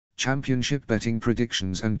Championship betting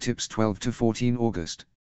predictions and tips 12 to 14 August.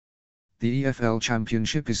 The EFL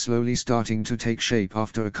Championship is slowly starting to take shape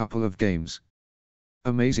after a couple of games.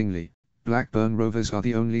 Amazingly, Blackburn Rovers are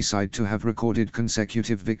the only side to have recorded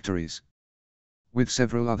consecutive victories, with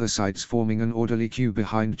several other sides forming an orderly queue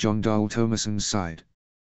behind Jon Dahl Tomasson's side.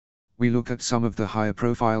 We look at some of the higher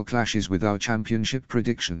profile clashes with our championship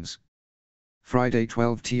predictions. Friday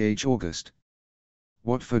 12th August.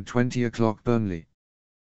 Watford 20 o'clock Burnley.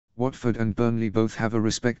 Watford and Burnley both have a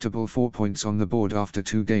respectable 4 points on the board after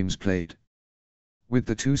 2 games played, with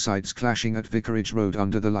the two sides clashing at Vicarage Road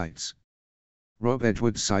under the lights. Rob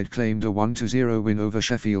Edwards' side claimed a 1-0 win over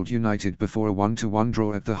Sheffield United before a 1-1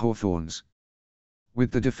 draw at the Hawthorns,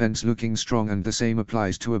 with the defence looking strong, and the same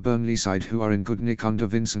applies to a Burnley side who are in good nick under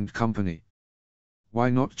Vincent Kompany. Why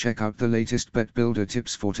not check out the latest bet builder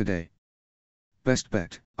tips for today? Best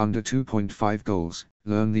bet, under 2.5 goals,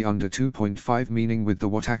 learn the under 2.5 meaning with the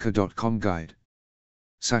Wataka.com guide.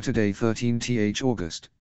 Saturday 13th August.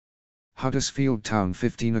 Huddersfield Town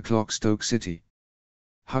 15 o'clock Stoke City.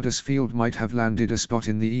 Huddersfield might have landed a spot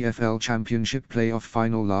in the EFL Championship playoff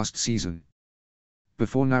final last season,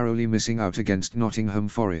 before narrowly missing out against Nottingham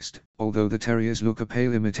Forest, although the Terriers look a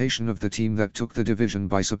pale imitation of the team that took the division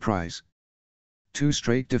by surprise. 2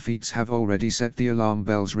 straight defeats have already set the alarm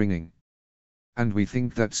bells ringing, and we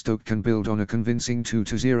think that Stoke can build on a convincing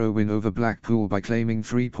 2-0 win over Blackpool by claiming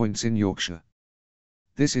 3 points in Yorkshire.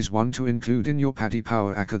 This is one to include in your Paddy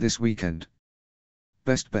Power Acca this weekend.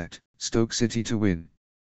 Best bet, Stoke City to win.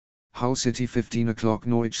 Hull City 15 o'clock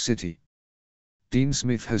Norwich City. Dean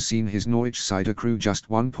Smith has seen his Norwich side accrue just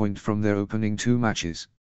 1 point from their opening 2 matches,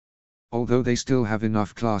 although they still have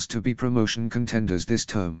enough class to be promotion contenders this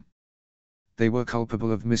term. They were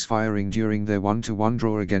culpable of misfiring during their 1-1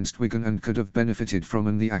 draw against Wigan and could have benefited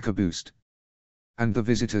from the Acca boost. And the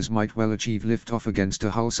visitors might well achieve lift-off against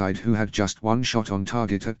a Hull side who had just 1 shot on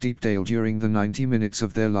target at Deepdale during the 90 minutes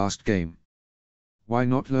of their last game. Why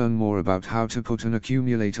not learn more about how to put an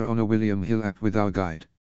accumulator on a William Hill app with our guide?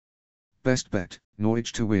 Best bet,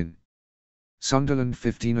 Norwich to win. Sunderland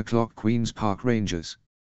 15 o'clock Queen's Park Rangers.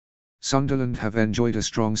 Sunderland have enjoyed a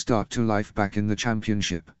strong start to life back in the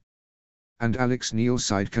Championship, and Alex Neil's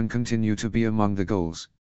side can continue to be among the goals.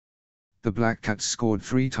 The Black Cats scored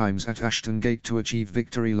 3 times at Ashton Gate to achieve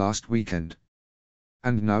victory last weekend,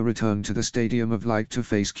 and now return to the Stadium of Light to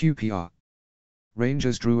face QPR.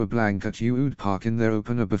 Rangers drew a blank at Uwood Park in their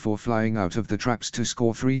opener before flying out of the traps to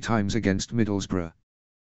score 3 times against Middlesbrough.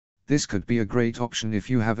 This could be a great option if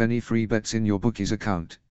you have any free bets in your bookies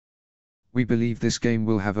account. We believe this game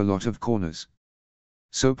will have a lot of corners,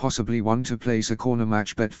 so possibly one to place a corner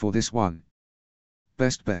match bet for this one.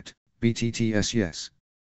 Best bet, BTTS yes.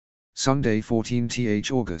 Sunday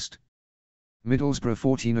 14th August. Middlesbrough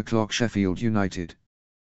 14 o'clock Sheffield United.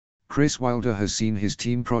 Chris Wilder has seen his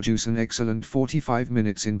team produce an excellent 45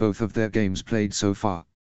 minutes in both of their games played so far.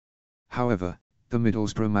 However, the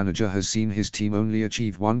Middlesbrough manager has seen his team only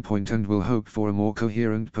achieve 1 point and will hope for a more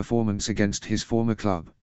coherent performance against his former club.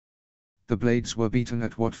 The Blades were beaten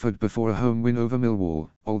at Watford before a home win over Millwall,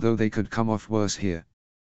 although they could come off worse here.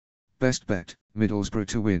 Best bet, Middlesbrough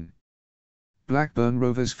to win. Blackburn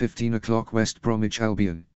Rovers 15 o'clock West Bromwich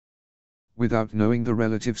Albion. Without knowing the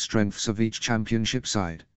relative strengths of each Championship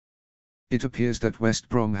side, it appears that West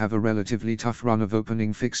Brom have a relatively tough run of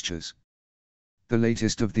opening fixtures. The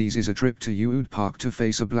latest of these is a trip to Uwood Park to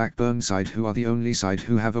face a Blackburn side who are the only side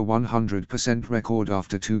who have a 100% record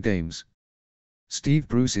after 2 games. Steve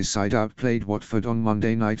Bruce's side outplayed Watford on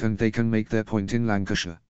Monday night and they can make their point in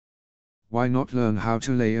Lancashire. Why not learn how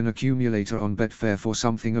to lay an accumulator on Betfair for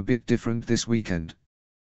something a bit different this weekend?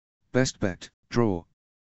 Best bet, draw.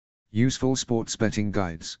 Useful sports betting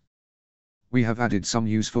guides. We have added some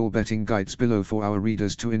useful betting guides below for our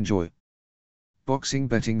readers to enjoy. Boxing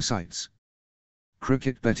betting sites,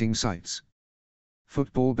 cricket betting sites,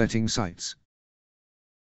 football betting sites,